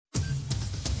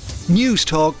News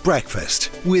Talk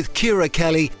Breakfast with Ciara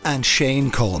Kelly and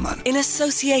Shane Coleman. In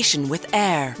association with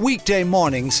AIR. Weekday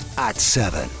mornings at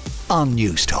 7 on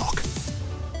News Talk.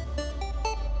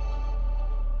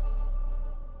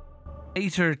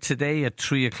 Later today at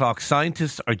 3 o'clock,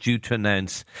 scientists are due to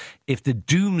announce if the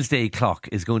Doomsday clock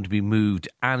is going to be moved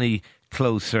any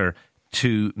closer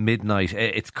to midnight.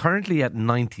 It's currently at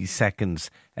 90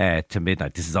 seconds to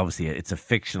midnight. This is obviously it's a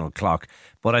fictional clock,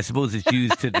 but I suppose it's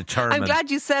used to determine. I'm glad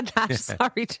you said that.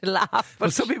 Sorry to laugh.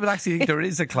 But some people actually think there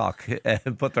is a clock,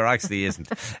 but there actually isn't.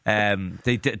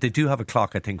 They do have a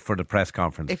clock, I think, for the press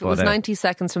conference. If it was 90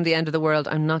 seconds from the end of the world,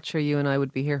 I'm not sure you and I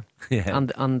would be here on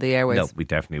the airwaves. No, we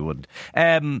definitely wouldn't.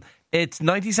 It's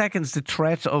 90 seconds. The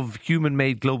threat of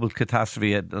human-made global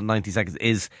catastrophe at 90 seconds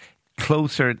is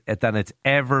closer than it's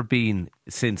ever been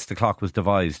since the clock was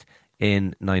devised in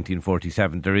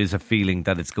 1947. There is a feeling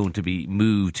that it's going to be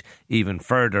moved even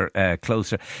further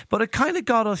closer. But it kind of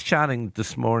got us chatting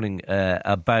this morning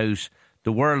about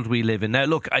the world we live in. Now,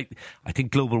 look, I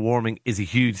think global warming is a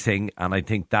huge thing, and I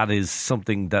think that is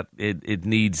something that it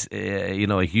needs,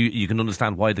 you can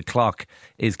understand why the clock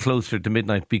is closer to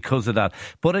midnight because of that.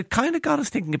 But it kind of got us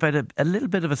thinking about a little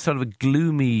bit of a sort of a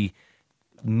gloomy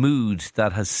mood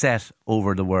that has set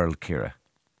over the world, Ciara.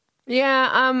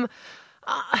 Yeah,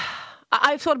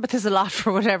 I've thought about this a lot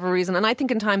for whatever reason, and I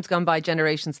think in times gone by,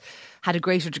 generations had a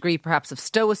greater degree perhaps of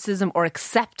stoicism or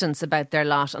acceptance about their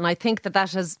lot, and I think that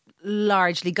has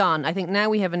largely gone. I think now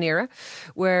we have an era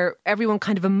where everyone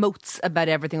kind of emotes about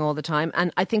everything all the time,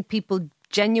 and I think people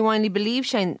genuinely believe,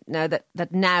 Shane, now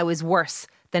that now is worse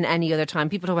than any other time.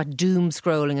 People talk about doom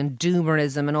scrolling and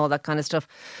doomerism and all that kind of stuff,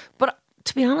 but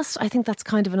to be honest, I think that's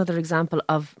kind of another example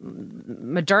of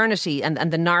modernity and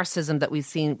the narcissism that we've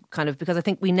seen kind of, because I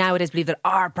think we nowadays believe that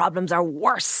our problems are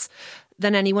worse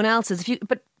than anyone else's.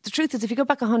 But the truth is, if you go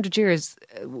back 100 years,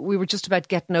 we were just about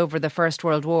getting over the First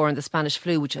World War and the Spanish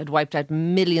flu, which had wiped out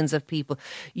millions of people.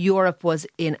 Europe was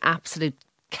in absolute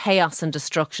chaos and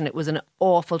destruction. It was an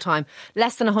awful time.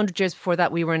 Less than 100 years before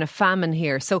that, we were in a famine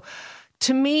here. So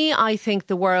to me, I think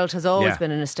the world has always been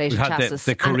in a state of chassis.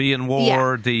 The Korean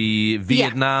War, the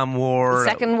Vietnam War, the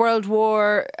Second World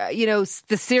War,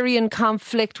 the Syrian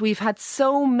conflict. We've had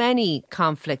so many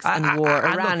conflicts and war,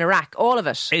 Iran, Iraq, all of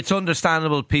it. It's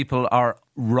understandable people are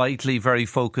rightly very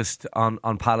focused on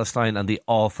Palestine and the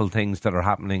awful things that are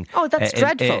happening. Oh, that's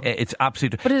dreadful. It's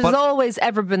absolutely. But it has always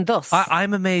ever been thus.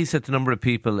 I'm amazed at the number of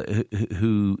people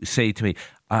who say to me,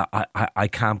 I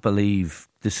can't believe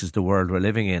this is the world we're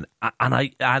living in. And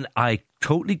I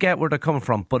totally get where they're coming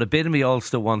from, but a bit of me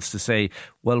also wants to say,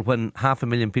 well, when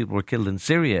 500,000 people were killed in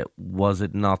Syria, was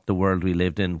it not the world we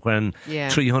lived in? When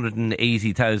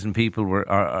 380,000 people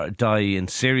die in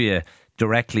Syria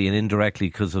directly and indirectly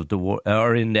because of the war,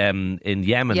 or in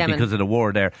Yemen because of the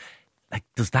war there. Like,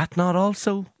 was that not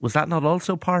also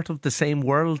part of the same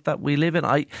world that we live in?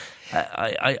 I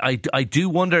do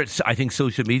wonder. I think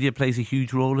social media plays a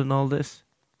huge role in all this.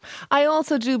 I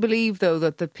also do believe, though,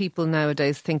 that the people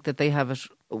nowadays think that they have it.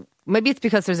 Maybe it's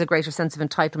because there's a greater sense of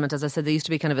entitlement. As I said, there used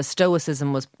to be kind of a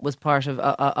stoicism was part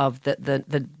of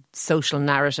the social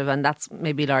narrative, and that's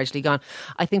maybe largely gone.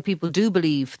 I think people do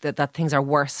believe that things are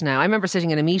worse now. I remember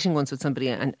sitting in a meeting once with somebody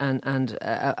and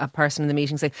a person in the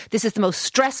meeting saying, this is the most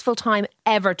stressful time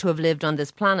ever to have lived on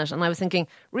this planet. And I was thinking,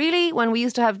 really? When we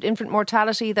used to have infant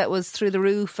mortality that was through the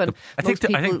roof? And I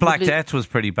think Black Death was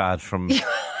pretty bad from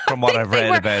what I've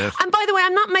read about it. And by the way,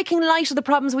 I'm not making light of the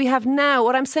problems we have now.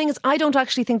 What I'm saying is I don't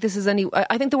actually think this is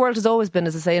I think the world has always been,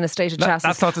 as I say, in a state of chassis.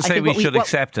 That's not to say we should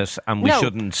accept it and we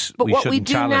shouldn't. But what we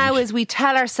do now is we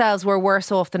tell ourselves we're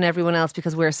worse off than everyone else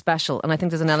because we're special, and I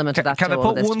think there's an element of that. Can I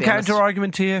put one counter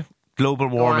argument to you? Global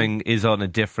warming is on a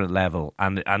different level,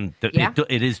 and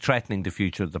it is threatening the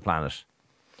future of the planet.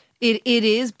 It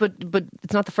is, but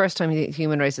it's not the first time the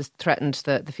human race has threatened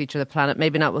the future of the planet.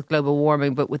 Maybe not with global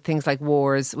warming, but with things like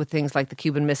wars, with things like the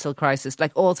Cuban Missile Crisis,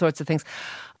 like all sorts of things.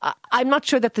 I'm not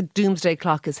sure that the doomsday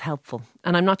clock is helpful,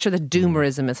 and I'm not sure that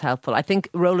doomerism is helpful. I think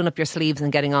rolling up your sleeves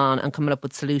and getting on and coming up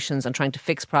with solutions and trying to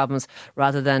fix problems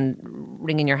rather than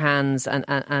wringing your hands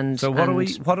and. So what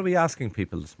are we asking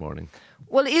people this morning?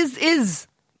 Well, is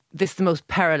this the most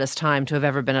perilous time to have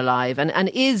ever been alive? And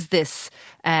is this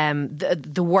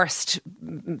the worst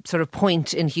sort of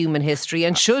point in human history?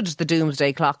 And should the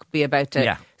doomsday clock be about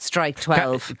to strike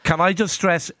 12? Can I just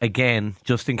stress again,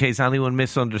 just in case anyone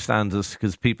misunderstands us,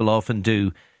 because people often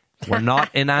do, we're not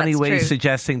in any way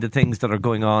suggesting the things that are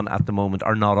going on at the moment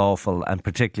are not awful, and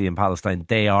particularly in Palestine,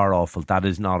 they are awful. That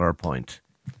is not our point.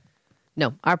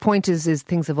 No, our point is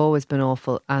things have always been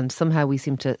awful and somehow we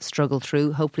seem to struggle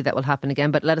through. Hopefully that will happen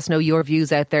again. But let us know your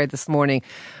views out there this morning.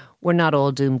 we're not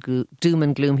all doom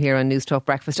and gloom here on News Talk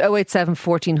Breakfast. 087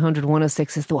 1400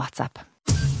 106 is the WhatsApp.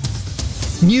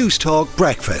 News Talk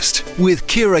Breakfast with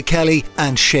Ciara Kelly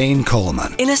and Shane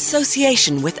Coleman. In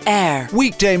association with AIR.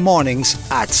 Weekday mornings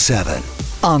at 7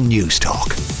 on News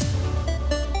Talk.